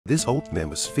This old man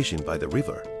was fishing by the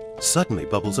river. Suddenly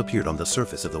bubbles appeared on the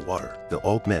surface of the water. The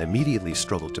old man immediately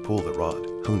struggled to pull the rod,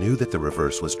 who knew that the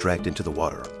reverse was dragged into the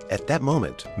water. At that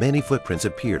moment, many footprints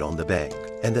appeared on the bank,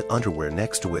 and that underwear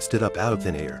next to it stood up out of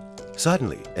thin air.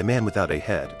 Suddenly, a man without a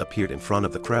head appeared in front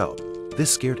of the crowd.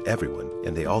 This scared everyone,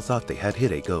 and they all thought they had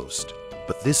hit a ghost.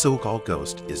 But this so-called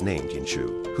ghost is named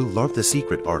Yinshu, who learned the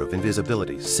secret art of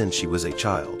invisibility since she was a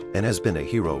child, and has been a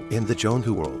hero in the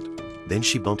Zhonghu world. Then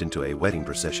she bumped into a wedding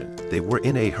procession. They were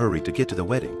in a hurry to get to the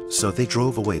wedding, so they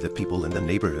drove away the people in the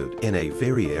neighborhood in a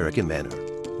very arrogant manner.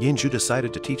 Yinshu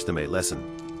decided to teach them a lesson.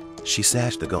 She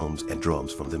snatched the gongs and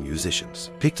drums from the musicians,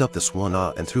 picked up the swan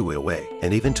and threw it away,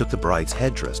 and even took the bride's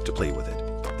headdress to play with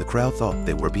it. The crowd thought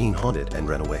they were being haunted and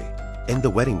ran away, and the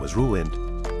wedding was ruined.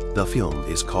 The film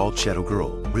is called Shadow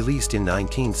Girl, released in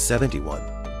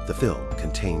 1971. The film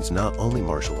contains not only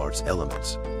martial arts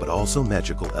elements, but also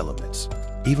magical elements.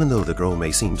 Even though the girl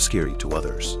may seem scary to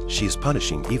others, she is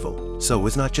punishing evil. So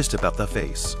it's not just about the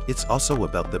face, it's also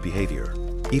about the behavior.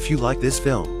 If you like this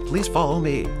film, please follow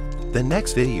me. The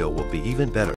next video will be even better.